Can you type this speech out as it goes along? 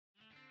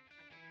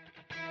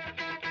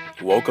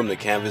Welcome to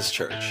Canvas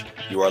Church.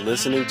 You are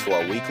listening to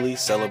our weekly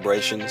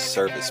celebration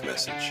service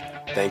message.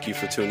 Thank you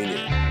for tuning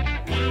in.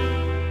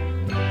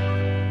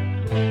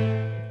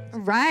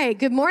 All right.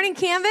 Good morning,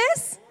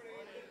 Canvas.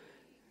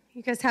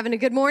 You guys having a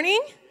good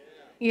morning?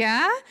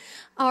 Yeah?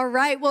 All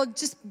right. Well,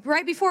 just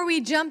right before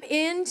we jump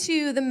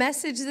into the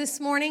message this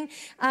morning,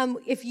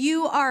 if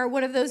you are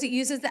one of those that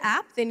uses the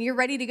app, then you're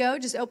ready to go.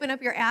 Just open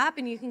up your app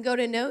and you can go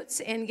to notes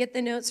and get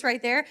the notes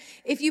right there.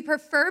 If you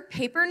prefer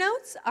paper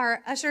notes,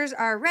 our ushers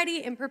are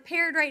ready and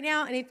prepared right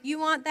now. And if you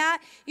want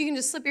that, you can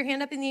just slip your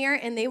hand up in the air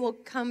and they will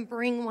come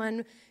bring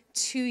one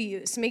to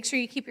you. So make sure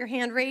you keep your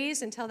hand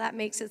raised until that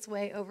makes its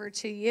way over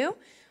to you.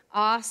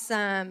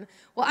 Awesome.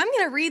 Well, I'm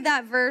going to read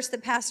that verse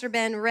that Pastor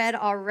Ben read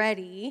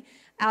already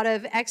out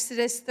of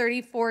Exodus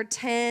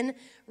 34:10,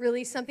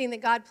 really something that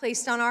God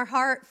placed on our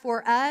heart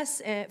for us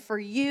and for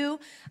you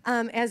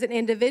as an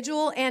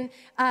individual. And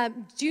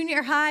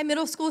junior high,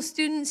 middle school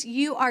students,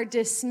 you are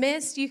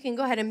dismissed. You can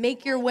go ahead and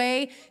make your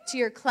way to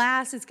your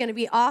class. It's going to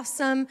be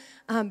awesome.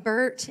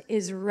 Bert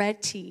is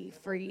ready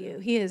for you.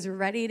 He is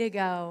ready to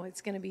go.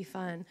 It's going to be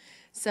fun.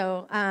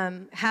 So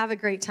have a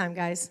great time,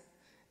 guys.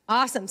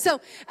 Awesome. So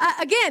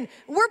again,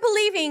 we're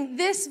believing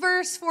this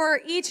verse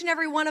for each and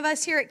every one of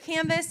us here at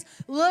Canvas.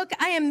 Look,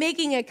 I am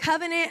making a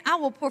covenant. I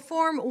will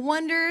perform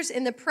wonders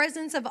in the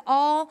presence of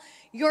all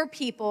your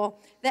people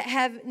that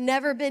have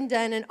never been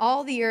done in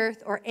all the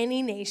earth or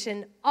any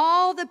nation,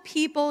 all the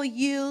people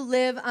you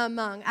live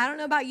among. I don't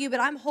know about you, but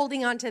I'm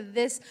holding on to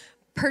this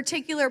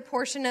particular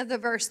portion of the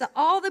verse, that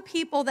all the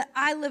people that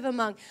I live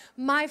among,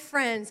 my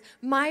friends,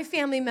 my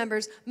family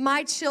members,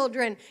 my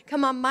children,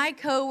 come on, my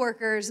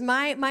coworkers,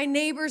 my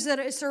neighbors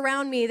that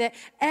surround me, that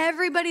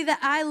everybody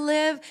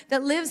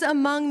that lives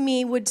among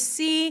me would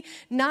see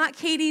not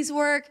Katie's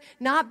work,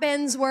 not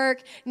Ben's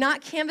work,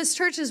 not Canvas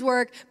Church's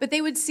work, but they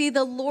would see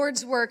the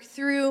Lord's work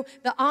through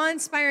the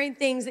awe-inspiring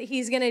things that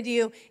he's going to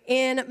do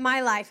in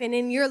my life and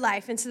in your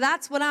life. And so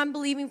that's what I'm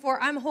believing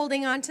for. I'm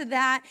holding on to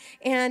that,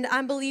 and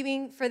I'm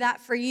believing for that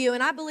for you.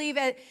 And I believe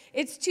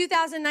it's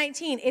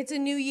 2019. It's a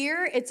new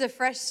year. It's a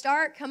fresh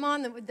start. Come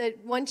on, the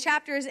one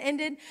chapter has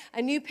ended.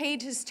 A new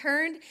page has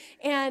turned.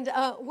 And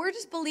we're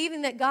just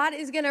believing that God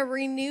is going to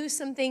renew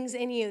some things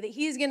in you, that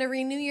he's going to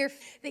renew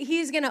that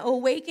he's going to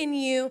awaken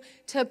you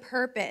to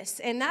purpose.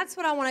 And that's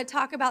what I want to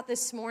talk about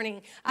this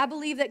morning. I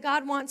believe that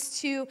God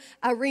wants to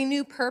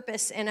renew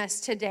purpose in us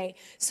today.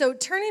 So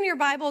turn in your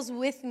Bibles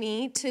with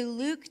me to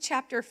Luke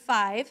chapter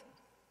 5.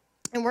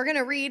 And we're going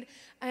to read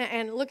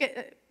and look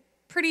at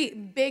pretty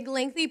big,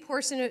 lengthy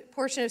portion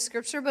of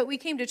scripture, but we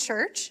came to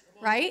church,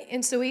 right?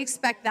 And so we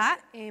expect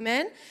that.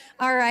 Amen.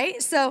 All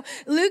right. So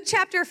Luke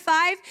chapter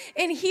 5,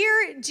 and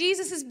here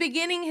Jesus is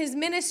beginning his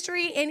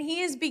ministry, and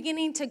he is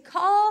beginning to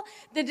call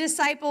the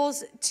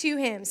disciples to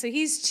him. So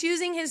he's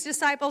choosing his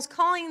disciples,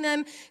 calling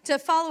them to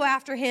follow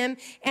after him.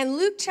 And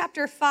Luke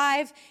chapter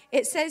 5,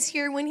 it says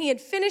here, when he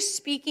had finished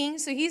speaking,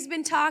 so he's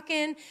been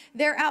talking,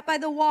 they're out by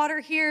the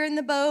water here in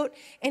the boat,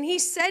 and he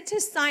said to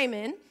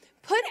Simon,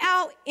 "Put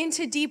out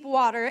into deep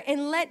water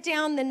and let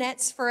down the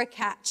nets for a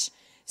catch."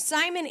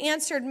 Simon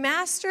answered,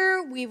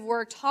 "Master, we've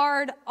worked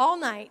hard all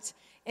night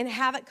and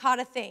haven't caught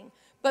a thing.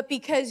 But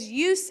because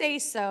you say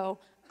so,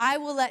 I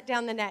will let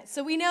down the net."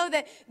 So we know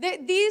that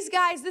these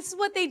guys, this is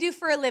what they do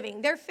for a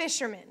living. They're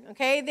fishermen,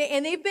 okay?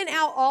 They've been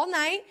out all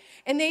night,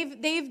 and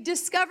they've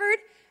discovered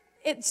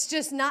it's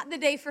just not the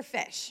day for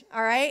fish,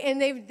 all right?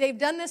 And they've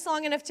done this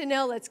long enough to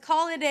know, let's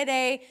call it a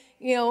day.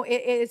 You know,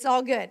 it's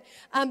all good.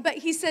 But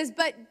he says,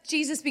 "But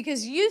Jesus,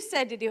 because you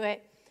said to do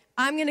it,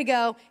 I'm going to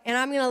go and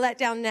I'm going to let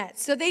down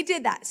nets." So they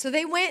did that. So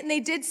they went and they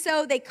did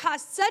so. They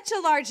caught such a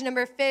large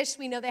number of fish.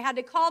 We know they had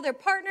to call their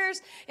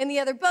partners in the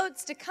other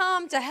boats to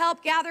come to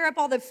help gather up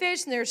all the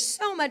fish. And there's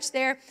so much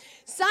there.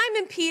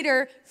 Simon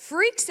Peter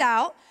freaks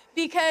out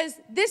because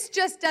this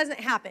just doesn't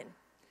happen.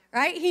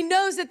 Right? He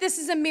knows that this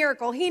is a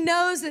miracle. He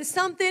knows that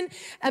something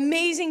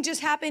amazing just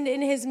happened in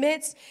his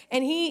midst,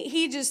 and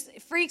he just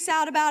freaks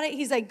out about it.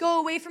 He's like, "Go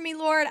away from me,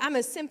 Lord. I'm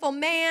a sinful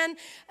man."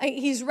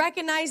 He's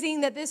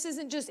recognizing that this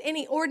isn't just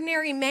any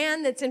ordinary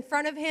man that's in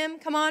front of him.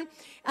 Come on.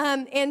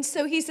 And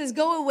so he says,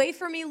 "Go away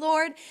from me,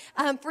 Lord."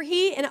 For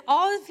he and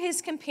all of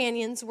his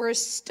companions were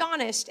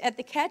astonished at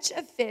the catch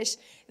of fish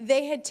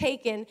they had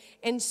taken,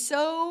 and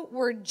so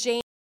were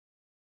James.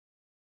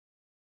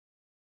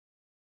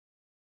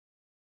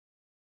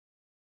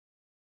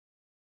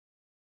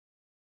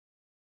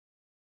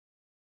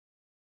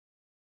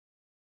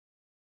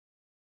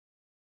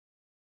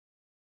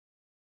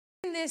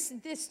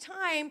 This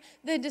time,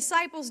 the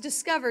disciples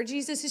discover,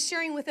 Jesus is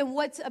sharing with them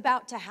what's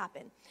about to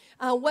happen,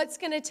 what's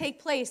going to take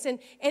place. And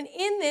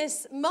in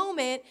this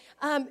moment,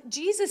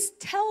 Jesus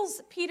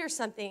tells Peter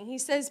something. He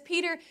says,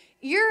 "Peter,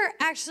 you're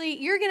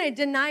going to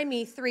deny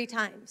me 3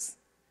 times.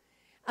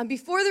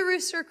 Before the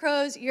rooster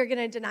crows, you're going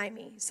to deny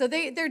me." So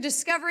they're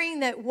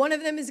discovering that one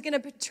of them is going to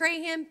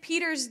betray him.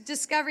 Peter's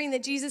discovering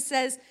that Jesus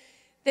says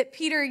that,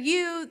 "Peter,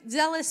 you,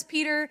 zealous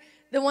Peter,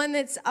 the one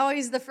that's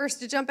always the first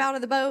to jump out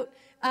of the boat,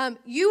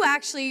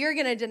 you're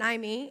going to deny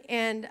me,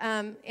 and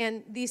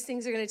these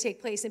things are going to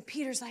take place." And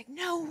Peter's like,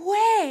 "No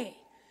way.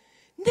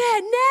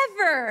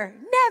 Never,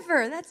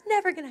 never. That's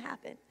never going to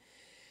happen.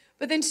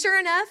 But then sure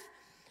enough,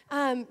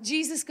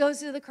 Jesus goes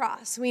to the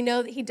cross. We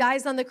know that he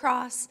dies on the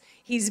cross.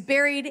 He's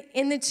buried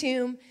in the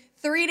tomb.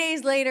 3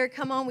 days later,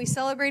 come on, we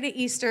celebrated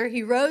Easter.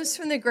 He rose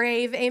from the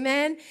grave,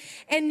 amen?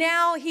 And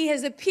now he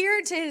has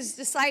appeared to his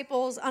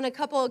disciples on a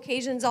couple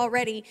occasions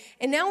already.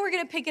 And now we're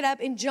going to pick it up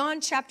in John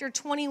chapter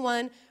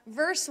 21,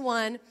 verse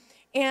 1,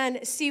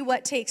 and see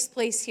what takes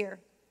place here.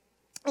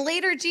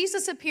 Later,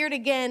 Jesus appeared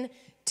again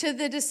to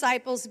the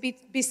disciples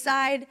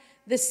beside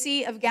the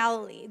Sea of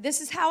Galilee.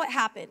 This is how it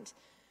happened.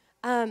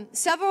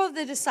 Several of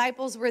the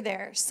disciples were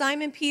there.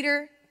 Simon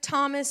Peter,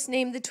 Thomas,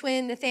 named the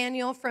twin,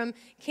 Nathanael from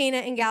Cana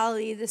in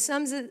Galilee, the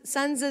sons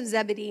of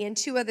Zebedee, and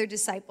 2 other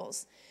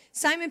disciples.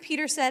 Simon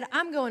Peter said,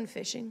 I'm going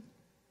fishing.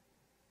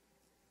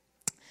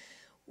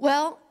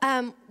 Well,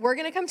 we're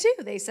going to come too,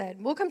 they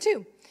said. We'll come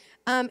too.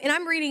 And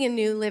I'm reading a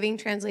New Living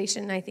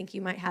Translation. I think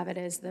you might have it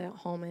as the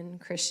Holman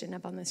Christian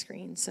up on the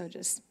screen. So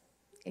just,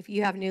 if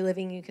you have New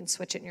Living, you can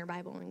switch it in your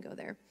Bible and go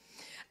there.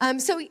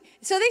 So they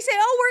say,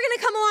 oh, we're going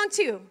to come along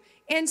too.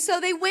 And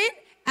so they went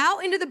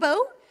out into the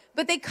boat,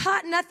 but they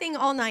caught nothing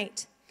all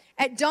night.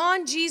 At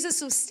dawn,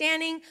 Jesus was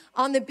standing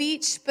on the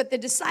beach, but the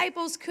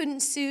disciples couldn't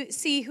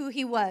see who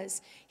he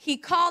was. He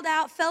called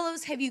out,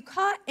 fellows, have you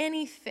caught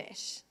any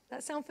fish?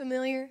 That sound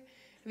familiar?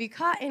 Have you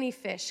caught any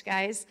fish,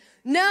 guys?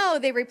 No,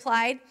 they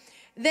replied.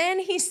 Then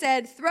he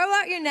said, throw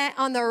out your net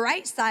on the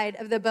right side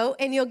of the boat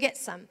and you'll get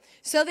some.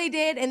 So they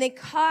did, and they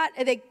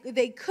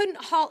couldn't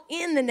haul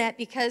in the net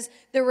because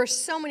there were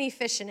so many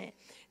fish in it.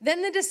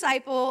 Then the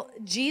disciple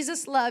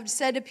Jesus loved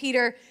said to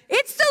Peter,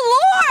 it's the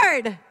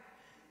Lord.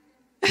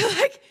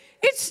 Like,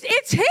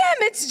 it's him,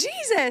 it's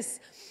Jesus.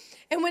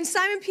 And when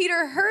Simon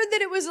Peter heard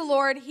that it was the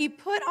Lord, he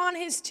put on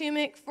his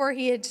tunic, for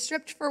he had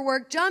stripped for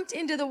work, jumped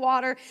into the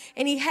water,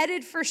 and he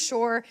headed for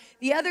shore.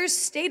 The others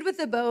stayed with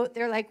the boat.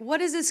 They're like,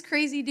 what is this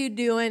crazy dude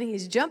doing?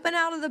 He's jumping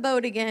out of the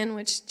boat again,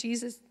 which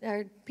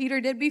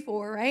Peter did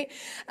before, right?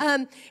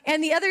 And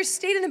the others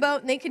stayed in the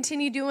boat, and they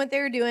continued doing what they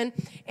were doing.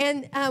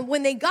 And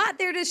when they got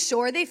there to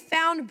shore, they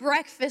found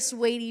breakfast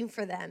waiting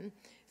for them.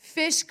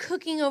 Fish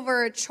cooking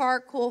over a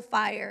charcoal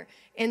fire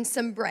and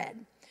some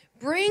bread.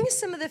 Bring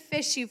some of the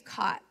fish you've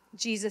caught,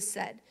 Jesus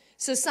said.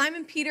 So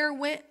Simon Peter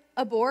went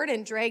aboard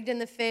and dragged in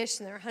the fish,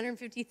 and there were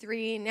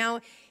 153. And now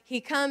he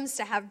comes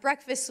to have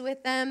breakfast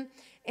with them.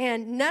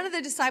 And none of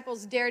the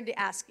disciples dared to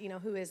ask,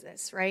 who is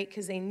this, right?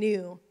 Because they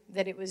knew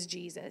that it was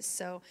Jesus.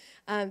 So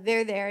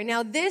they're there.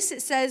 Now this,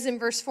 it says in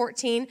verse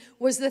 14,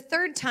 was the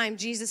 3rd time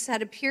Jesus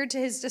had appeared to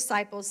his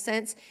disciples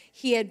since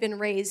he had been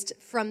raised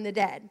from the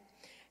dead.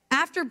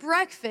 After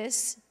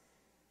breakfast,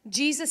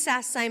 Jesus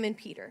asked Simon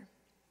Peter,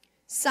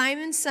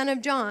 Simon, son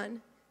of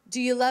John, do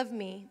you love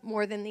me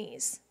more than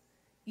these?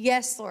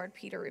 Yes, Lord,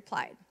 Peter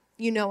replied.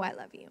 You know I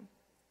love you.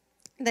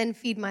 Then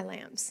feed my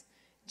lambs,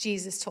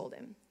 Jesus told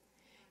him.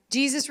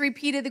 Jesus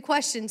repeated the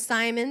question,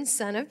 Simon,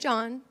 son of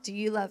John, do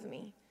you love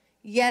me?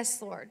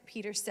 Yes, Lord,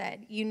 Peter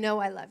said. You know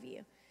I love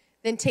you.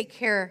 Then take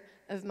care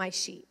of my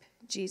sheep,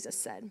 Jesus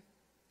said.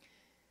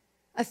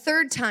 A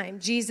 3rd time,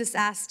 Jesus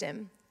asked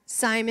him,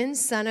 Simon,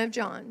 son of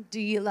John, do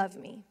you love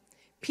me?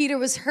 Peter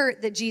was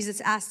hurt that Jesus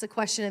asked the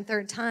question a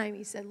 3rd time.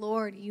 He said,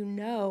 Lord, you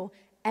know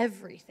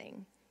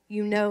everything.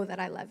 You know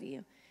that I love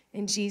you.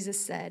 And Jesus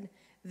said,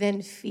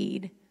 then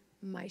feed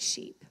my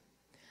sheep.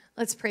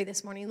 Let's pray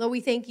this morning. Lord,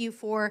 we thank you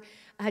for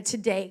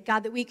today,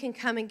 God, that we can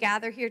come and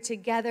gather here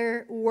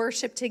together,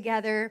 worship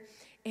together,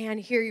 and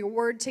hear your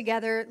word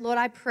together. Lord,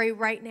 I pray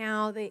right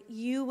now that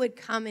you would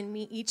come and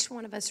meet each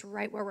one of us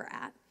right where we're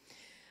at.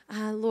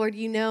 Lord,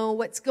 you know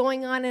what's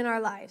going on in our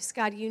lives.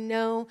 God, you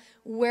know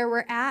where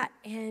we're at,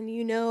 and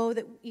you know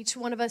that each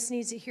one of us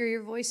needs to hear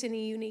your voice in a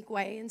unique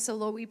way. And so,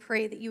 Lord, we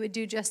pray that you would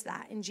do just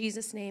that. In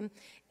Jesus' name,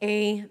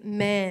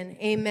 amen.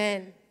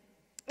 Amen.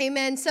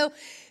 Amen. So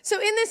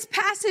in this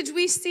passage,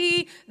 we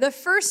see the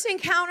first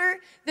encounter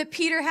that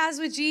Peter has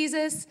with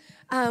Jesus.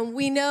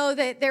 We know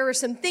that there were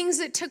some things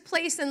that took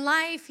place in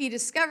life. He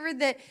discovered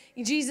that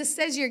Jesus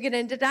says, you're going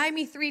to deny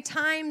me 3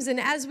 times. And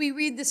as we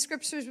read the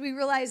scriptures, we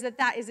realize that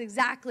that is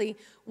exactly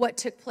what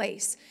took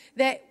place.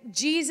 That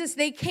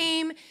they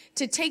came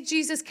to take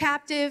Jesus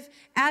captive.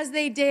 As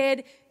they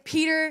did,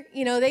 Peter,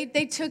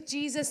 they took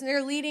Jesus and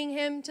they're leading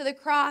him to the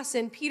cross,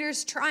 and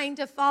Peter's trying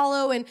to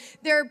follow. And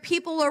there are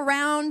people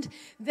around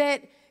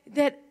that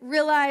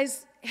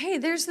realize, hey,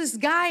 there's this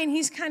guy and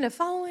he's kind of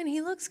following.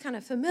 He looks kind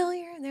of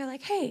familiar. And they're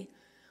like, hey,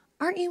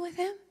 aren't you with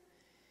him?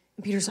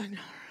 And Peter's like, no,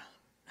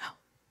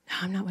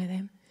 I'm not with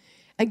him.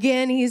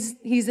 Again,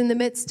 he's in the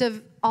midst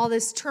of all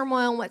this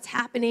turmoil and what's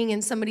happening,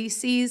 and somebody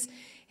sees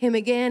him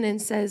again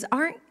and says,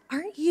 aren't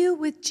you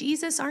with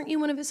Jesus? Aren't you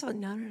one of his?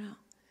 No.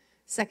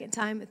 2nd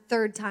time, a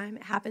 3rd time,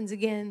 it happens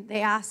again.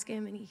 They ask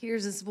him, and he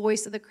hears this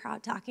voice of the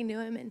crowd talking to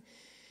him and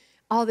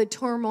all the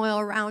turmoil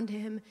around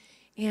him.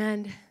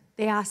 And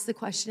they ask the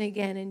question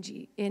again,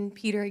 and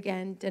Peter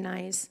again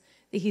denies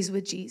that he's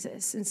with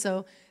Jesus. And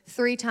so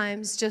 3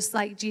 times, just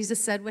like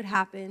Jesus said would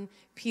happen,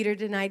 Peter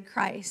denied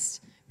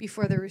Christ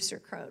before the rooster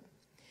crowed.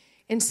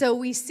 And so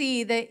we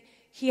see that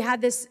he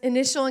had this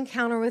initial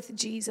encounter with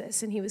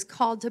Jesus, and he was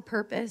called to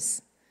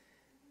purpose.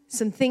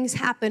 Some things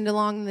happened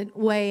along the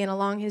way and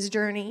along his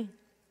journey.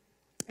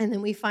 And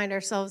then we find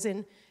ourselves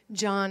in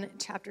John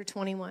chapter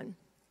 21.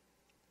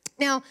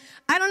 Now,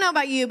 I don't know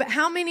about you, but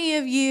how many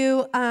of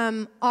you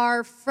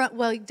are from,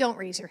 well, don't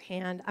raise your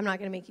hand. I'm not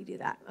going to make you do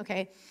that,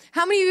 okay?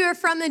 How many of you are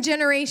from the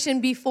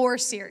generation before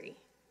Siri?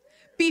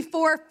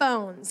 Before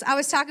phones? I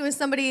was talking with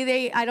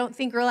somebody, I don't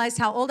think realized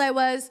how old I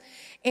was,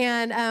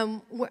 and I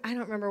don't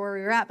remember where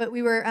we were at, but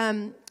we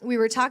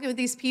were talking with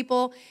these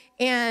people,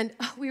 and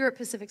we were at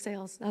Pacific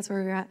Sales. That's where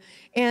we were at.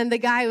 And the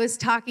guy was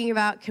talking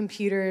about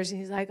computers, and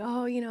he's like,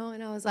 oh,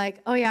 and I was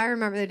like, oh, yeah, I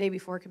remember the day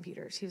before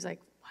computers. He was like,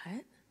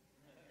 what?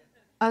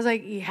 I was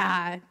like,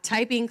 yeah,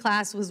 typing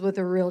class was with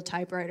a real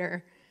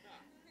typewriter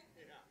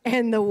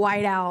and the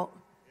whiteout,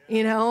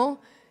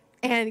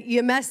 and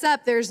you mess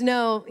up, there's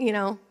no,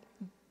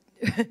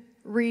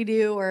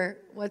 redo, or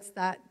what's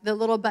that? The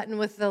little button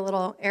with the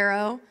little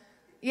arrow.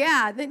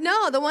 Yeah,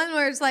 the one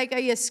where it's like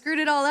you screwed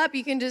it all up,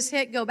 you can just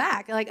hit go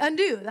back, like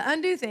the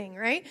undo thing,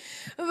 right?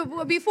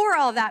 Before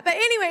all of that. But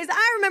anyways,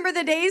 I remember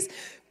the days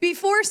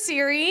before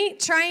Siri,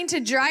 trying to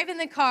drive in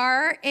the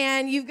car,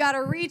 and you've got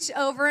to reach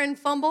over and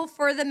fumble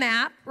for the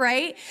map,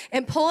 right?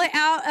 And pull it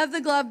out of the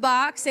glove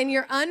box, and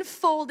you're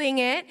unfolding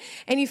it,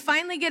 and you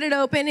finally get it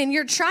open, and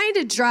you're trying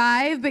to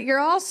drive, but you're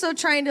also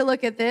trying to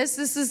look at this.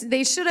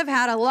 They should have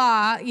had a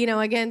law,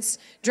 against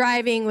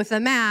driving with a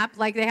map,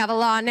 like they have a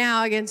law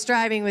now against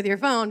driving with your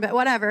phone, but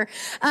whatever.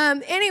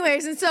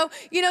 Anyways, and so,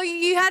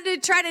 you had to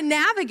try to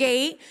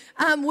navigate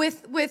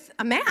with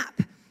a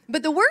map.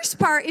 But the worst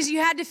part is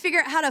you had to figure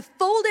out how to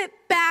fold it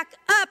back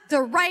up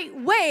the right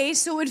way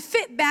so it would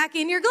fit back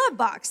in your glove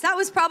box. That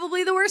was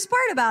probably the worst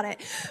part about it.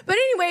 But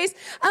anyways,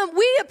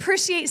 we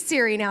appreciate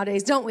Siri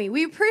nowadays, don't we?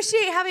 We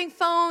appreciate having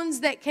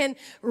phones that can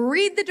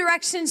read the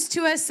directions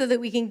to us so that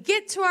we can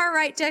get to our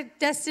right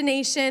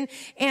destination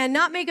and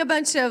not make a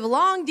bunch of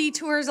long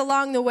detours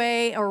along the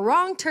way or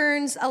wrong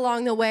turns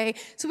along the way.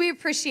 So we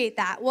appreciate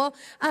that. Well,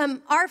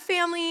 our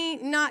family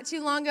not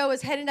too long ago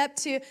was headed up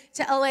to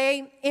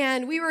LA,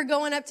 and we were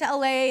going up to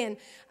LA,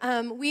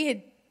 and we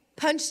had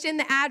punched in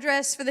the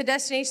address for the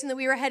destination that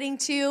we were heading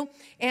to,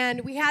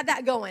 and we had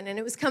that going, and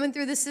it was coming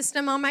through the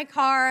system on my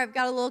car. I've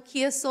got a little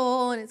Kia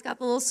Soul, and it's got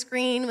the little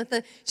screen with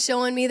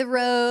showing me the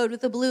road with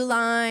the blue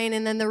line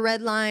and then the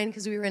red line,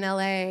 because we were in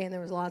LA and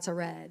there was lots of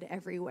red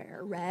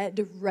everywhere,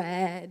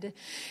 red.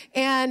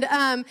 And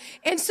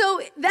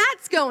so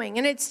that's going,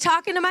 and it's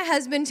talking to my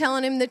husband,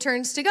 telling him the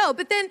turns to go.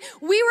 But then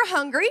we were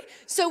hungry,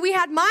 so we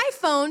had my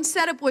phone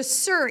set up with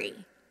Siri.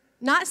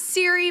 Not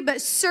Siri, but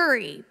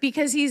Suri,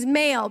 because he's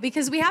male,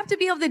 because we have to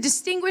be able to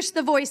distinguish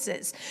the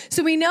voices.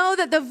 So we know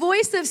that the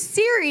voice of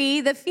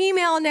Siri, the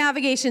female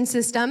navigation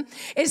system,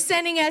 is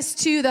sending us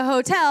to the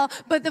hotel,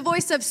 but the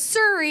voice of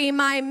Suri,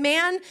 my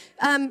male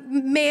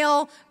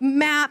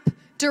map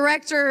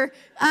director,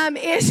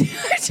 is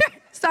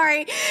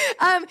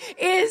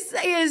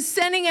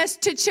sending us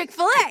to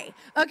Chick-fil-A.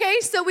 Okay,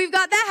 so we've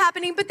got that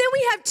happening, but then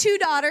we have two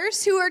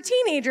daughters who are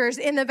teenagers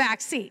in the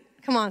back seat.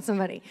 Come on,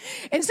 somebody.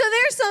 And so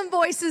there's some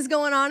voices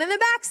going on in the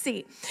back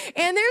seat.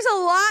 And there's a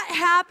lot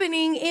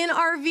happening in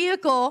our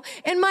vehicle.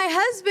 And my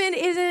husband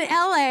is in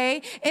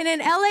LA, and in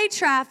LA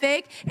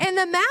traffic, and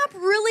the map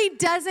really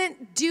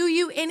doesn't do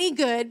you any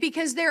good,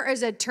 because there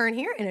is a turn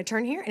here and a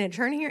turn here and a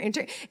turn here and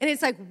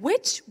it's like,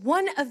 which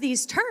one of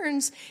these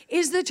turns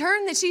is the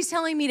turn that she's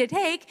telling me to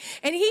take?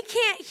 And he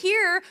can't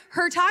hear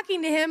her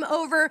talking to him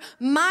over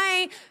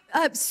my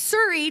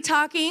Suri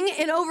talking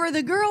and over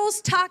the girls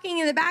talking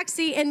in the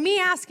backseat and me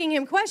asking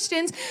him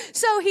questions.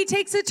 So he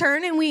takes a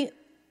turn, and we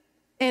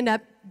end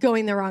up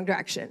going the wrong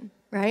direction,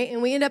 right?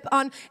 And we end up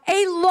on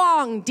a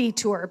long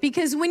detour,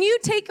 because when you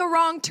take a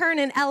wrong turn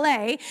in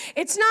LA,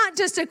 it's not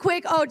just a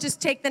quick, just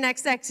take the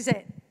next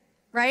exit,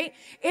 right?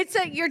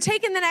 You're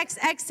taking the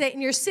next exit,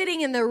 and you're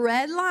sitting in the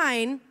red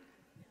line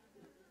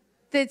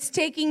that's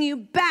taking you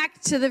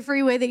back to the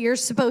freeway that you're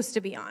supposed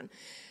to be on.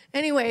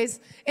 Anyways,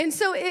 and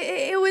so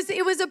it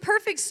was a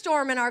perfect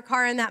storm in our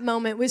car in that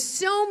moment, with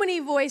so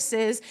many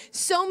voices,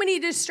 so many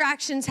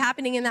distractions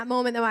happening in that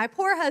moment, that my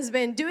poor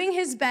husband, doing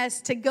his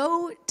best to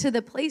go to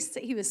the place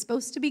that he was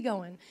supposed to be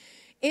going,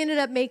 ended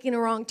up making a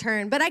wrong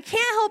turn. But I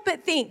can't help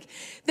but think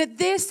that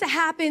this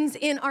happens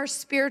in our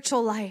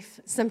spiritual life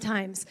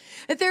sometimes.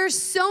 That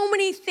there's so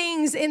many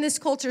things in this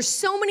culture,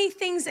 so many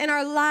things in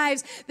our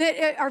lives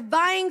that are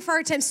vying for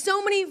our time,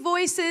 so many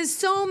voices,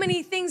 so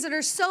many things that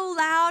are so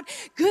loud,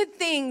 good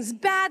things,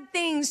 bad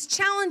things,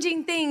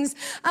 challenging things,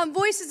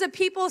 voices of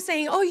people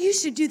saying, oh, you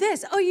should do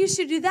this, oh, you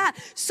should do that,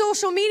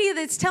 social media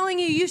that's telling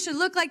you you should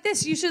look like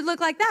this, you should look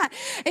like that.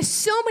 It's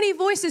so many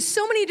voices,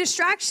 so many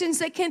distractions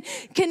that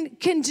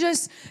can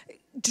just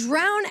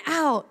drown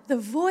out the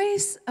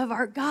voice of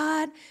our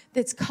God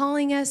that's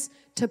calling us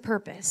to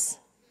purpose.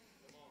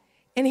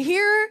 And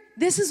here,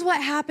 this is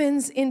what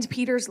happens in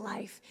Peter's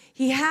life.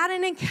 He had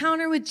an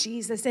encounter with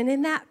Jesus, and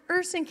in that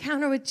first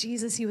encounter with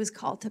Jesus, he was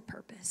called to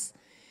purpose.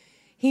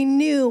 He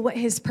knew what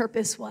his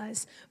purpose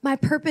was. My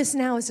purpose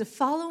now is to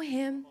follow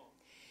him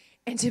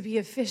and to be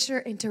a fisher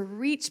and to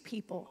reach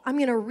people. I'm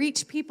going to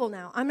reach people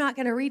now. I'm not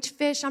going to reach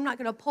fish. I'm not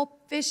going to pull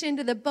fish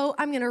into the boat.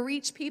 I'm going to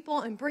reach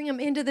people and bring them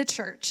into the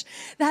church.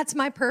 That's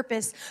my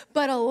purpose.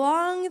 But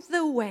along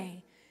the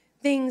way,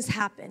 things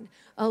happened.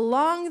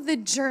 Along the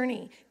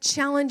journey,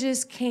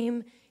 challenges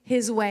came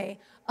his way.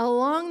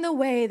 Along the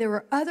way, there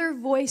were other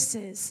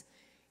voices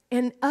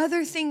and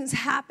other things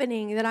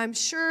happening that I'm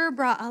sure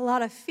brought a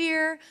lot of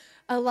fear,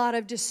 a lot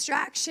of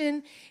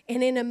distraction.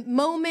 And in a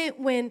moment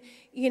when,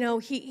 he's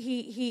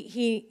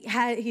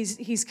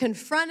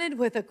confronted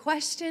with a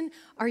question,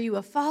 are you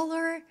a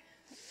follower?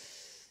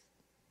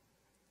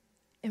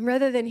 And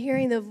rather than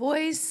hearing the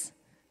voice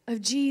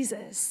of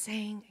Jesus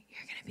saying,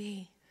 you're going to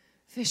be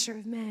fisher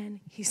of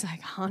men, he's like,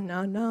 oh,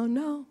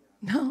 no.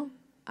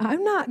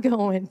 I'm not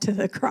going to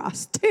the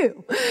cross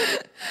too.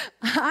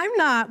 I'm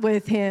not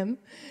with him.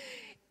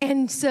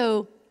 And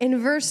so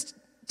in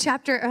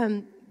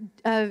chapter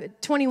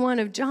 21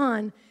 of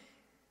John,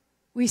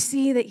 we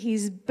see that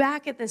he's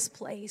back at this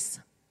place.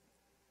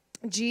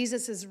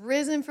 Jesus has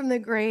risen from the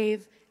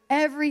grave.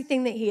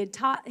 Everything that he had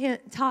taught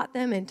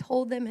them and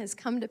told them has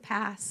come to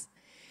pass.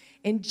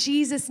 And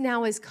Jesus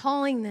now is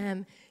calling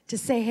them to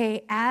say,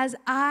 hey, as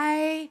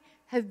I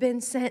have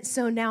been sent,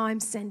 so now I'm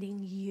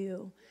sending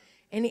you.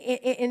 And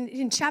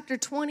in chapter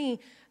 20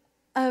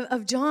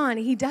 of John,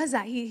 he does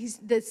that. He's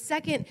the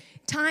second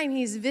time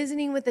he's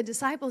visiting with the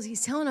disciples,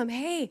 he's telling them,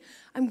 hey,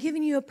 I'm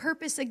giving you a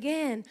purpose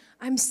again.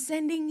 I'm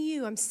sending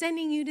you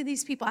to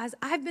these people. As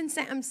I've been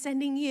sent, I'm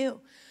sending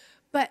you.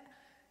 But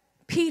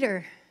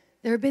Peter,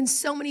 there have been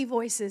so many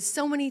voices,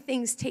 so many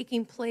things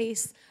taking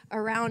place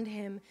around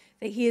him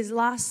that he has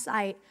lost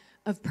sight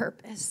of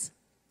purpose.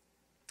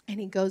 And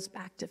he goes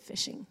back to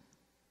fishing.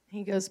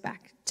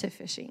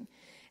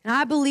 And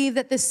I believe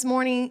that this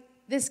morning,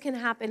 this can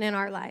happen in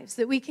our lives,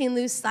 that we can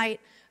lose sight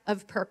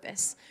of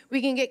purpose.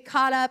 We can get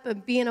caught up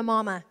in being a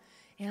mama,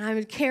 and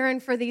I'm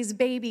caring for these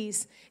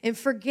babies, and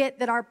forget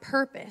that our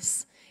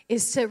purpose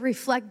is to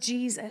reflect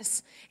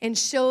Jesus and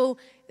show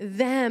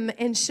them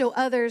and show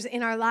others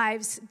in our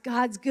lives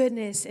God's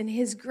goodness and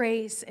his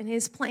grace and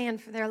his plan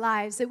for their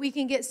lives, that we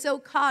can get so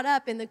caught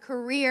up in the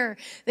career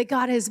that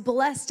God has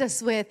blessed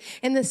us with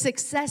and the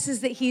successes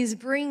that he's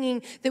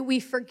bringing that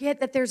we forget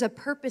that there's a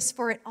purpose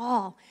for it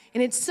all.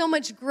 And it's so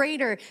much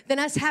greater than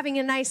us having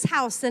a nice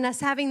house, than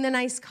us having the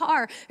nice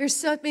car. There's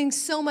something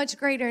so much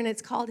greater, and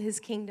it's called his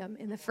kingdom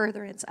and the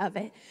furtherance of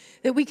it,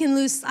 that we can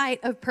lose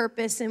sight of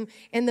purpose, and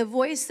the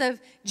voice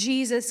of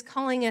Jesus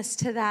calling us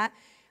to that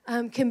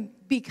can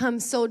become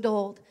so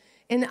dulled.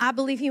 And I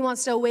believe he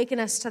wants to awaken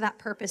us to that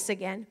purpose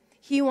again.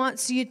 He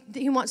wants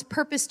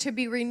purpose to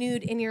be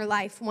renewed in your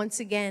life once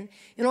again.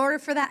 In order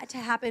for that to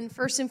happen,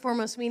 first and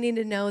foremost, we need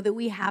to know that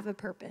we have a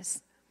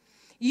purpose.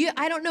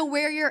 I don't know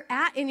where you're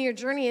at in your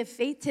journey of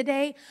faith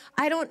today.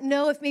 I don't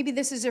know if maybe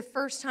this is your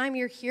first time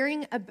you're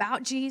hearing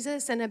about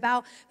Jesus and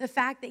about the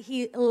fact that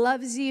he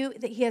loves you,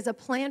 that he has a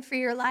plan for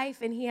your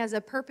life, and he has a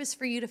purpose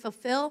for you to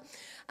fulfill.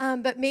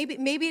 But maybe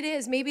it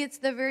is. Maybe it's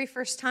the very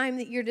first time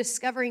that you're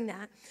discovering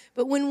that.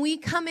 But when we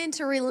come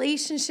into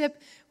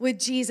relationship with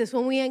Jesus,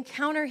 when we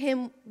encounter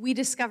him, we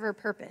discover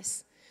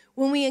purpose.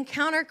 When we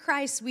encounter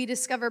Christ, we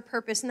discover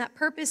purpose. And that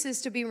purpose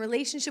is to be in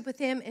relationship with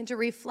him and to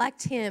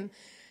reflect him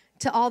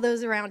to all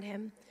those around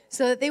him,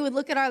 so that they would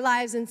look at our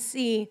lives and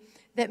see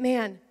that,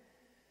 man,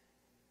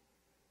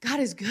 God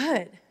is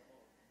good.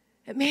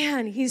 That,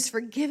 man, he's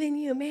forgiven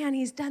you. Man,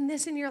 he's done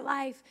this in your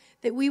life.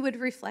 That we would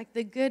reflect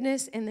the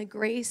goodness and the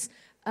grace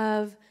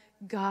of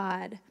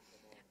God.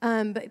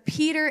 But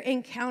Peter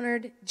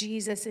encountered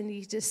Jesus, and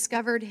he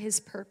discovered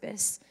his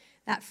purpose.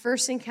 That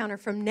first encounter,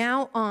 from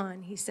now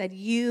on, he said,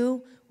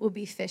 you will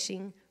be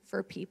fishing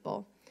for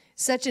people.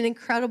 Such an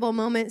incredible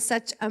moment,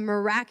 such a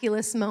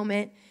miraculous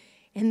moment.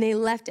 And they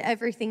left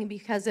everything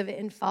because of it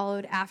and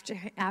followed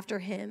after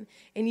him.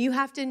 And you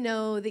have to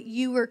know that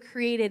you were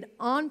created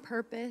on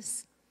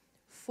purpose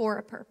for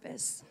a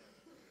purpose.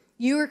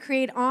 You were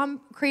created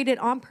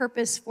on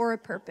purpose for a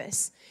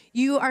purpose.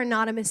 You are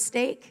not a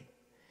mistake.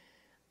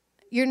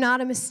 You're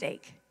not a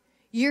mistake.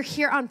 You're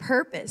here on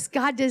purpose.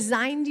 God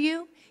designed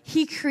you.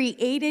 He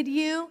created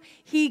you.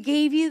 He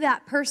gave you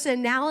that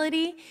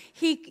personality.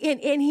 He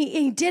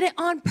did it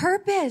on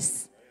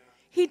purpose.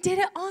 He did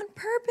it on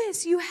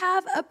purpose. You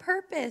have a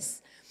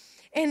purpose.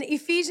 And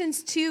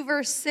Ephesians 2,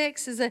 verse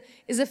 6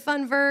 is a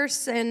fun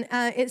verse. And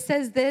it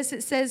says this.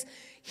 It says,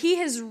 he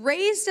has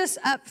raised us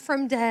up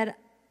from dead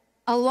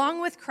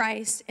along with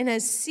Christ and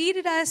has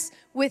seated us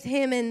with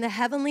him in the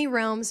heavenly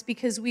realms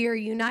because we are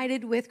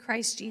united with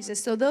Christ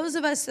Jesus. So those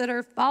of us that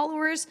are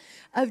followers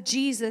of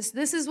Jesus,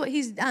 this is what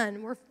he's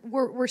done.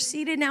 We're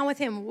seated now with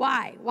him.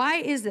 Why? Why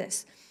is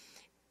this?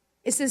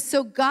 It says,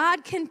 so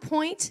God can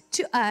point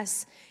to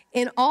us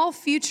in all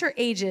future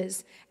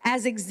ages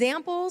as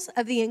examples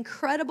of the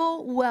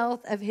incredible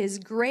wealth of his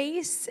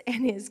grace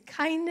and his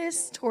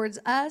kindness towards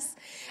us,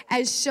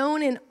 as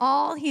shown in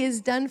all he has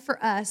done for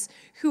us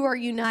who are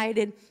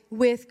united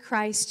with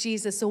Christ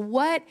Jesus. So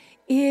what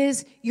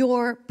is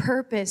your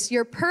purpose?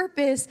 Your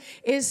purpose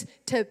is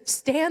to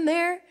stand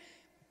there,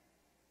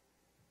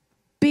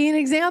 be an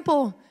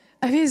example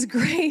of his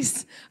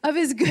grace, of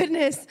his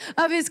goodness,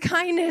 of his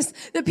kindness,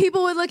 that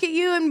people would look at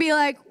you and be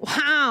like,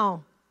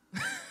 wow.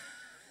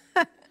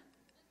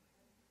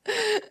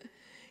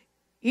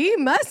 He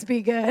must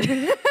be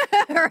good,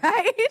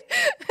 right?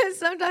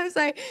 Sometimes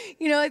I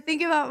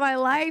think about my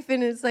life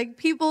and it's like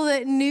people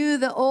that knew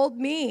the old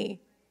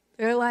me.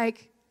 They're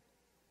like,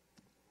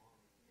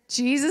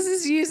 Jesus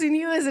is using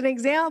you as an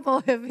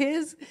example of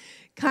his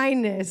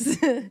kindness.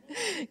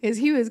 Because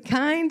he was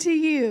kind to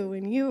you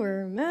when you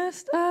were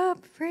messed up.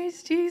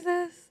 Praise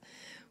Jesus.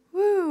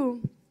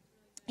 Woo.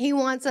 He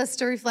wants us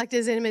to reflect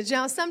his image.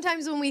 Now,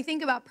 sometimes when we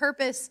think about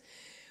purpose,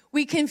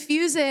 we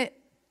confuse it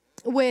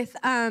with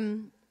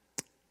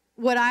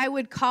what I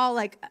would call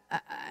like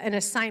an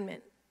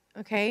assignment,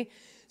 okay?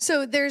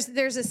 So there's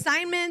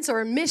assignments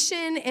or a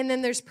mission, and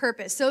then there's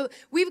purpose. So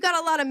we've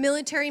got a lot of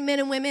military men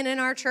and women in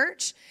our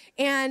church,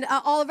 and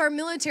all of our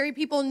military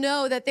people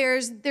know that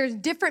there's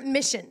different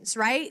missions,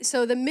 right?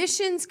 So the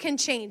missions can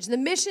change. The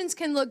missions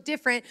can look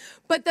different,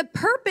 but the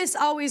purpose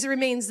always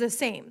remains the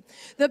same.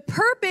 The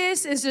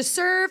purpose is to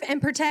serve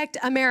and protect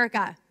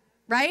America,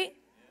 right?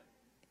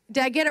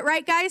 Did I get it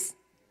right, guys?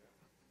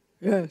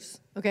 Yes.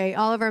 Okay,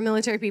 all of our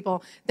military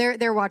people,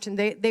 they're watching.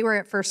 They were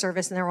at first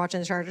service and they're watching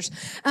the Chargers.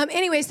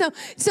 Anyway, so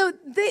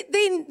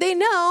they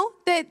know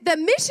that the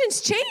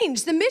missions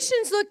change. The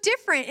missions look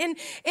different,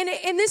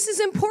 and this is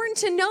important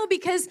to know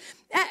because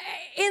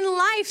in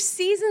life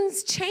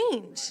seasons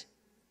change,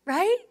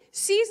 right?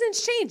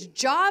 Seasons change,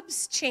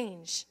 jobs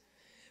change,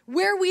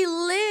 where we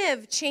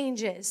live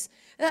changes.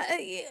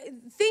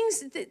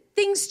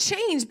 Things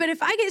change, but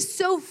if I get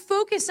so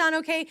focused on,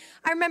 I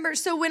remember,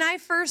 so when I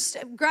first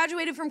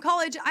graduated from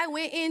college, I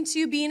went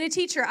into being a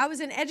teacher. I was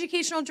an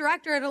educational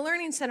director at a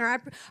learning center.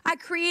 I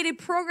created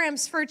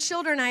programs for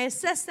children. I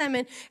assessed them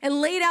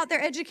and laid out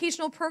their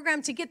educational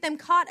program to get them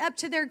caught up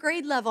to their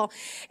grade level.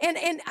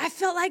 And I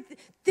felt like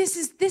this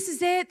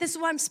is it. This is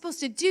what I'm supposed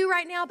to do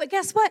right now. But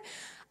guess what?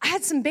 I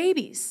had some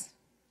babies.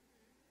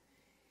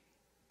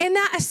 And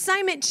that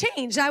assignment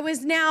changed. I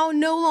was now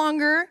no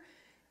longer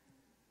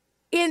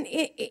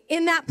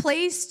in that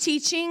place,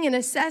 teaching and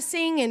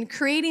assessing and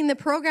creating the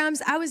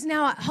programs. I was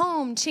now at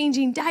home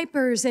changing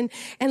diapers and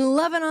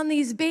loving on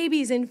these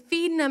babies and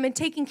feeding them and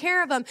taking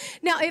care of them.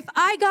 Now, if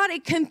I got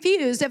it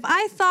confused, if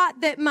I thought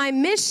that my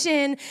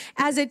mission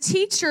as a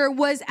teacher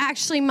was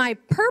actually my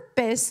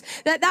purpose,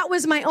 that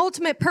was my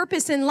ultimate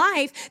purpose in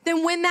life,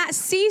 then when that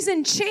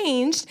season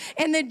changed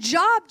and the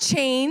job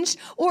changed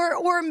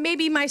or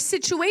maybe my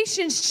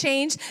situations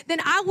changed, then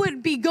I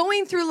would be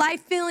going through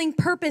life feeling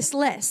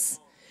purposeless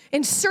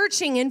and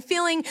searching and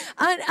feeling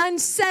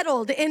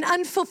unsettled and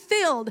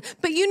unfulfilled.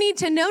 But you need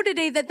to know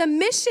today that the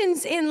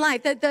missions in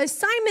life, that the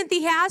assignment that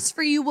he has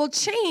for you will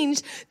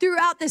change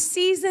throughout the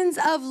seasons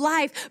of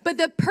life. But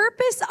the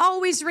purpose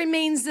always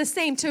remains the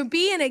same, to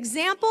be an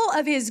example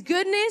of his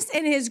goodness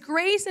and his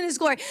grace and his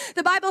glory.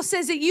 The Bible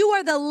says that you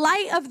are the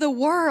light of the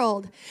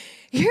world.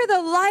 You're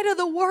the light of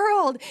the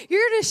world.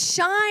 You're to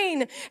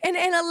shine and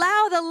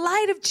allow the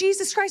light of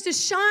Jesus Christ to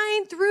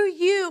shine through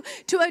you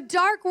to a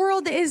dark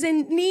world that is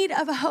in need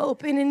of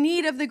hope and in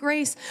need of the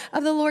grace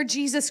of the Lord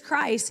Jesus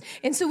Christ.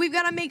 And so we've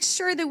got to make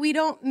sure that we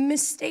don't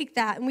mistake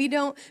that and we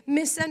don't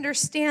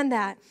misunderstand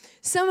that.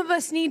 Some of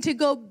us need to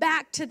go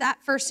back to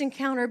that first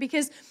encounter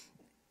because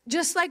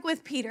just like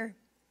with Peter,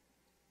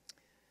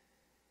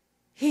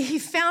 he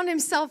found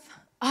himself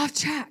off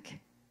track.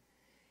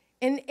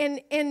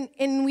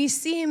 And we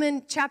see him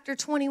in chapter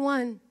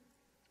 21.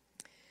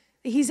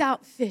 He's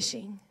out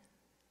fishing.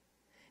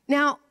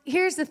 Now,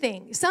 here's the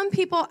thing. Some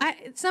people,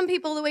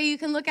 the way you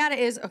can look at it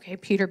is, okay,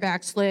 Peter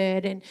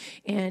backslid,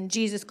 and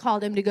Jesus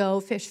called him to go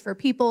fish for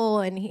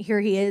people, and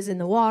here he is in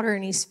the water,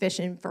 and he's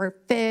fishing for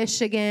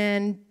fish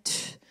again.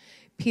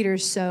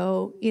 Peter's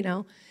so,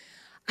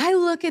 I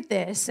look at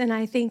this, and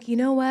I think, you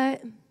know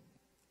what?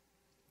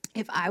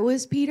 If I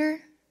was Peter,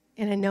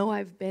 and I know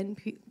I've been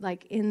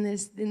like in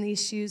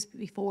these shoes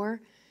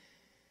before,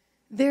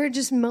 there are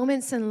just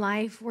moments in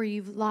life where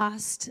you've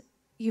lost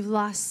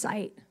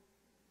sight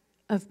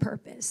of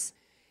purpose.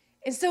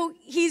 And so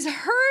he's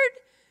heard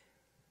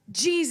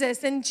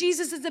Jesus, and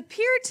Jesus has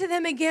appeared to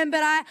them again,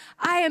 but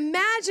I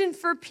imagine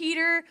for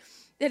Peter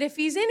that if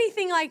he's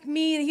anything like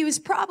me, he was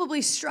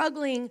probably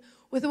struggling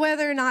with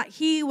whether or not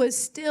he was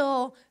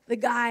still the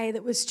guy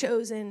that was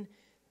chosen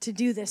to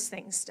do this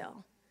thing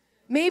still.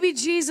 Maybe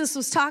Jesus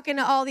was talking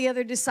to all the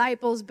other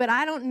disciples, but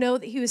I don't know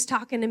that he was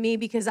talking to me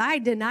because I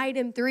denied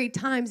him 3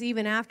 times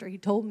even after he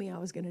told me I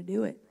was going to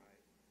do it.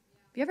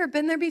 Have you ever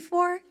been there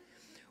before?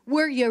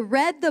 Where you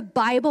read the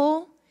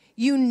Bible,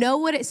 you know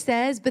what it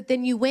says, but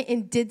then you went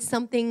and did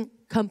something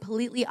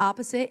completely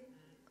opposite?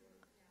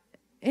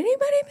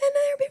 Anybody been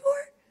there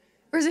before?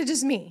 Or is it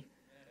just me?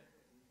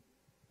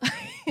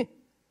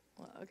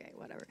 Well, okay,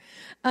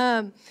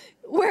 whatever.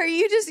 Where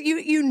you just,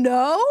 you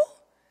know?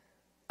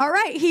 All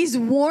right, he's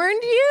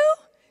warned you,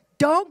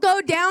 don't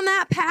go down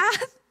that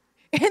path,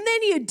 and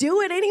then you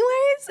do it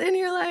anyways, and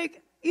you're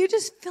like, you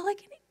just feel like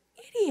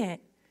an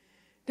idiot,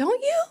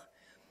 don't you?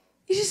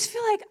 You just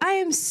feel like I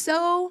am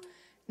so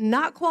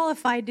not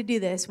qualified to do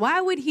this.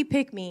 Why would he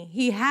pick me?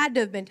 He had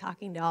to have been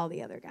talking to all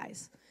the other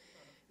guys.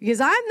 Because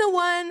I'm the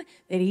one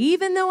that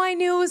even though I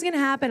knew it was going to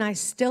happen, I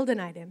still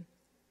denied him.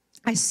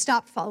 I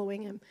stopped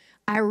following him.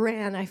 I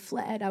ran, I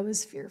fled, I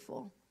was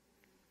fearful.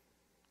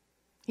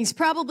 He's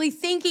probably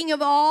thinking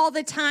of all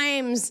the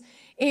times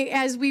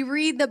as we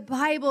read the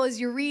Bible, as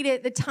you read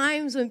it, the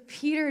times when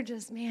Peter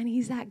just, man,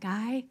 he's that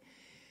guy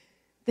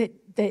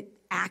that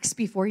acts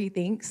before he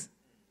thinks,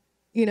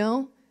 you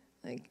know?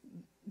 Like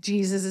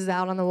Jesus is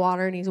out on the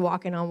water and he's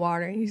walking on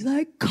water and he's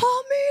like,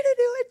 call me to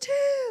do it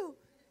too.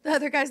 The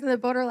other guys in the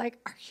boat are like,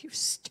 are you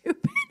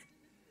stupid?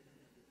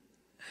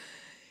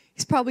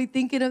 He's probably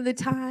thinking of the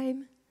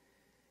time,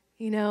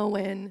 you know,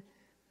 when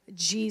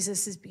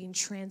Jesus is being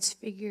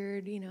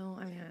transfigured, you know,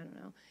 I don't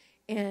know.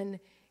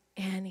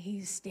 And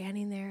he's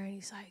standing there and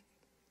he's like,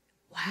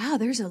 wow,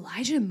 there's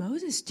Elijah and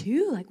Moses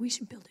too. Like, we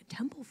should build a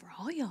temple for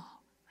all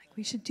y'all. Like,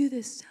 we should do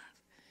this stuff.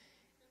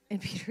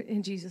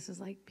 And Jesus is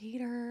like,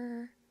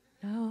 Peter,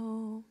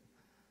 no.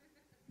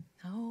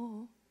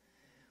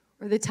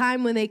 Or the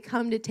time when they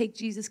come to take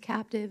Jesus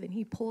captive and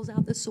he pulls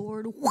out the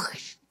sword,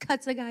 whoosh,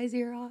 cuts a guy's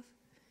ear off.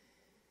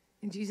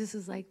 And Jesus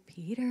is like,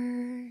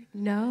 Peter,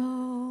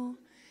 no.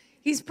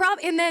 He's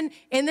probably, and then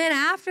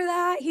after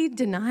that, he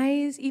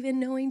denies even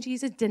knowing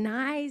Jesus,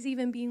 denies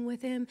even being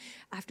with him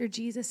after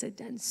Jesus had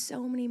done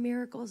so many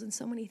miracles and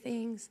so many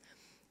things.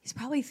 He's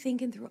probably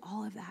thinking through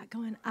all of that,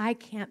 going, I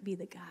can't be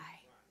the guy.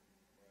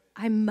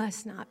 I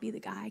must not be the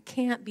guy. I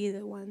can't be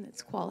the one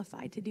that's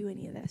qualified to do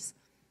any of this.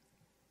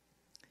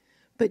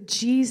 But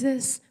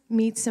Jesus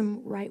meets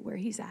him right where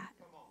he's at.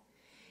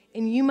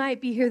 And you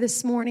might be here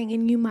this morning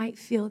and you might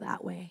feel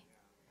that way.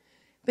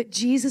 But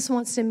Jesus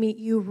wants to meet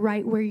you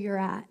right where you're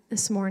at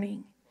this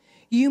morning.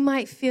 You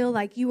might feel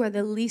like you are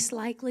the least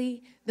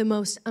likely, the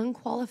most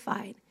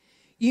unqualified.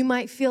 You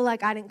might feel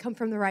like I didn't come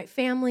from the right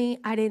family.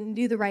 I didn't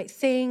do the right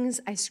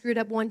things. I screwed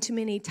up one too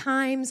many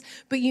times.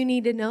 But you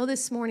need to know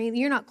this morning,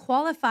 you're not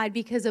qualified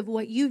because of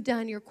what you've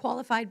done. You're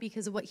qualified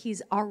because of what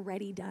he's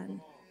already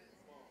done.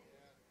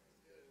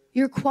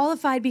 You're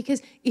qualified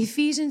because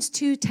Ephesians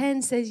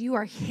 2:10 says you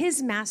are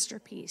his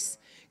masterpiece,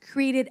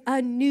 created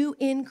anew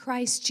in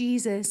Christ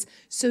Jesus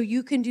so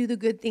you can do the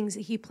good things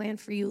that he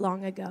planned for you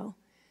long ago.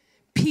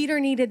 Peter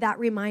needed that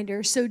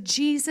reminder. So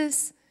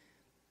Jesus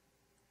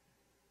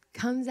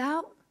comes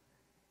out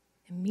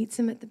and meets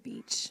him at the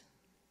beach.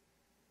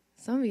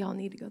 Some of y'all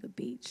need to go to the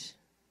beach.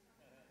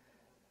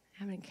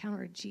 Have an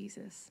encounter with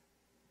Jesus.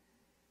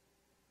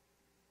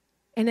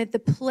 And at the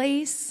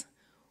place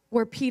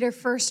where Peter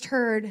first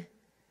heard,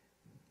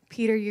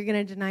 Peter, you're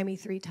going to deny me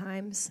 3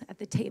 times at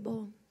the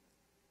table.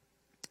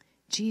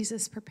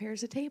 Jesus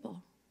prepares a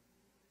table,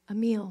 a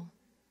meal,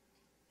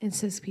 and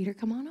says, Peter,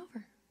 come on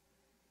over.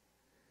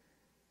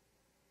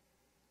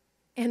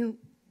 And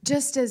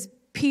just as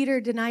Peter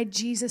denied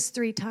Jesus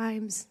 3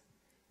 times,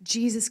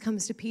 Jesus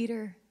comes to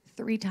Peter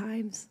 3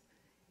 times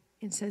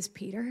and says,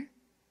 Peter,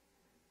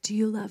 do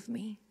you love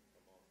me?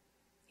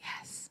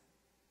 Yes.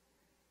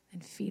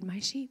 Then feed my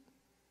sheep.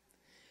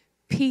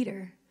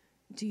 Peter,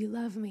 do you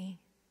love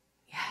me?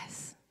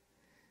 Yes.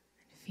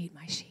 Then feed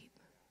my sheep.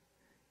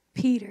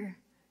 Peter,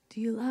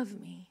 do you love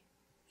me?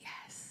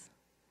 Yes.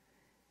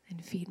 Then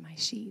feed my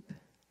sheep.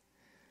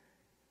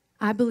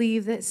 I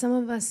believe that some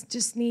of us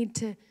just need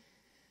to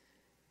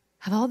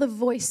have all the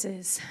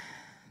voices,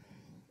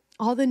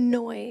 all the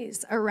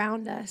noise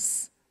around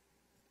us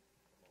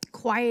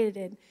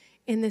quieted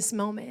in this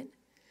moment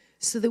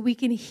so that we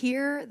can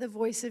hear the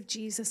voice of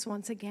Jesus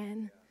once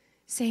again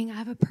saying, I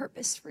have a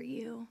purpose for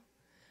you.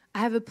 I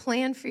have a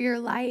plan for your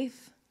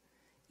life.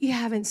 You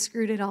haven't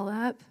screwed it all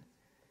up.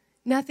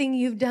 Nothing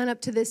you've done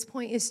up to this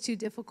point is too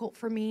difficult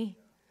for me.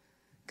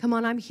 Come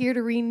on, I'm here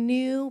to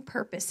renew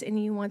purpose in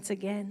you once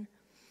again.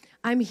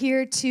 I'm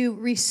here to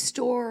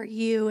restore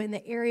you in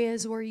the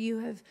areas where you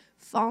have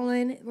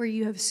fallen, where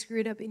you have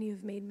screwed up and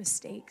you've made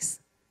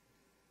mistakes.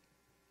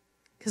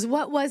 Because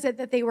what was it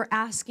that they were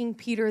asking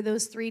Peter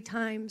those 3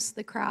 times,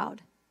 the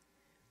crowd?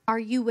 Are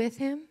you with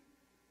him?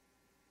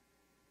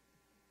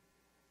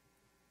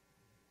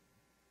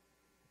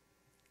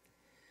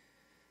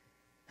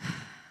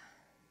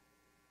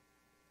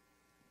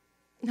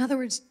 In other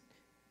words,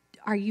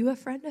 are you a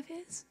friend of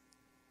his?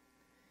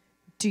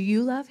 Do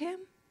you love him?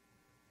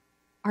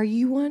 Are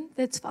you one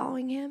that's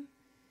following him?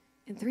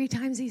 And 3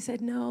 times he said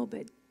no,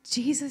 but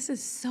Jesus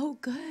is so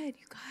good,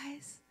 you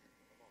guys.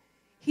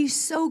 He's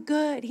so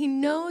good. He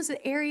knows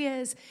the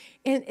areas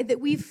and that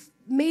we've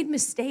made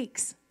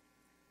mistakes.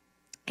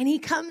 And he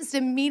comes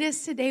to meet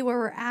us today where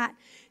we're at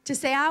to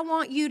say, I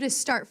want you to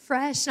start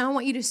fresh and I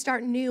want you to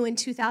start new in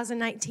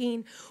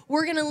 2019.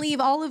 We're going to leave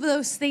all of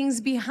those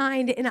things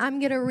behind and I'm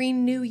going to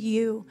renew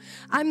you.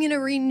 I'm going to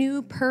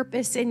renew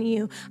purpose in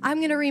you. I'm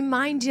going to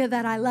remind you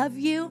that I love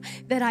you,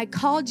 that I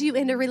called you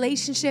into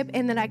relationship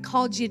and that I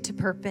called you to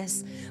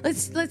purpose.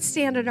 Let's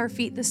stand at our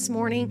feet this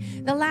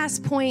morning. The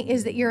last point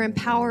is that you're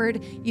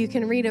empowered. You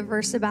can read a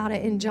verse about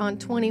it in John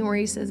 20 where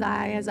he says,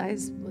 as I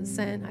was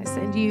sent, I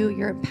send you.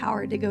 You're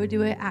empowered to go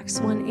do it. Acts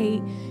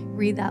 1:8.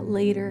 Read that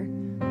later.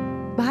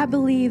 But I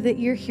believe that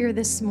you're here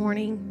this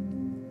morning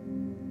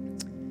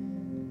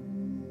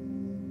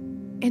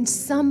and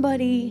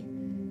somebody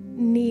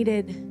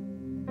needed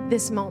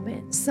this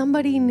moment.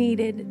 Somebody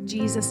needed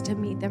Jesus to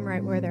meet them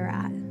right where they're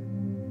at.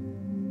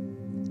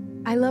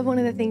 I love one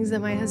of the things that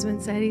my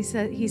husband said.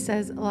 He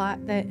says a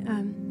lot that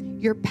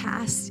your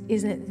past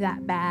isn't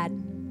that bad,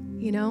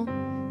 you know?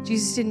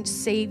 Jesus didn't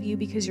save you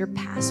because your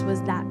past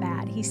was that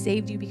bad. He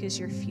saved you because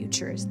your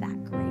future is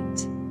that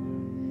great.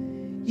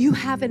 You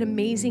have an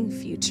amazing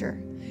future.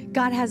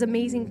 God has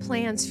amazing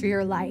plans for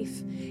your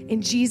life.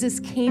 And Jesus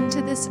came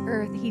to this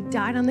earth. He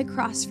died on the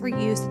cross for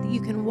you so that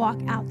you can walk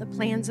out the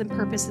plans and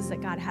purposes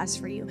that God has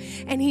for you.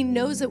 And he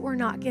knows that we're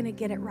not going to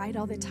get it right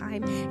all the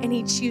time. And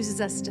he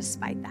chooses us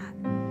despite that.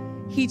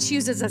 He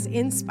chooses us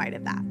in spite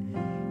of that.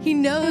 He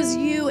knows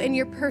you and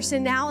your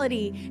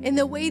personality and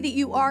the way that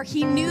you are.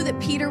 He knew that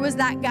Peter was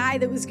that guy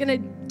that was going to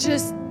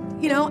just,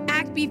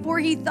 act before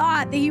he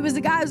thought, that he was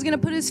the guy who was going to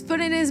put his foot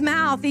in his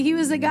mouth, that he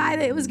was the guy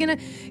that was going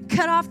to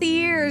cut off the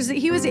ears,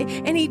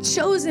 and he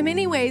chose him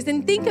anyways.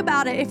 And think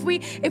about it. If we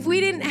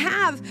didn't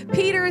have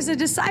Peter as a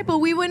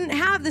disciple, we wouldn't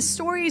have the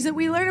stories that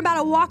we learn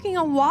about walking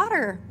on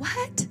water.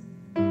 What?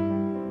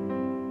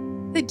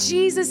 That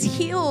Jesus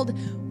healed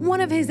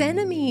one of his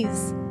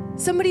enemies.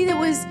 Somebody that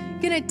was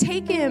going to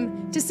take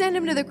him to send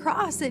him to the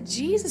cross, that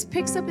Jesus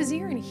picks up his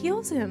ear and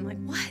heals him. Like,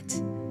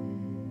 what?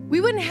 We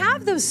wouldn't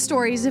have those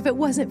stories if it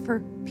wasn't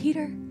for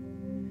Peter.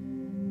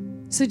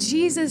 So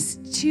Jesus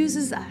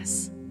chooses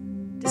us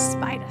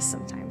despite us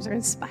sometimes, or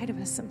in spite of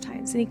us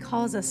sometimes, and he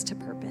calls us to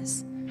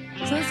purpose.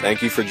 So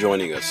thank you for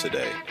joining us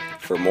today.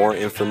 For more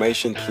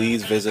information,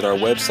 please visit our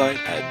website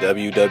at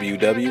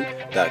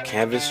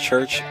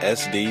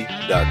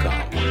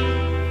www.canvaschurchsd.com.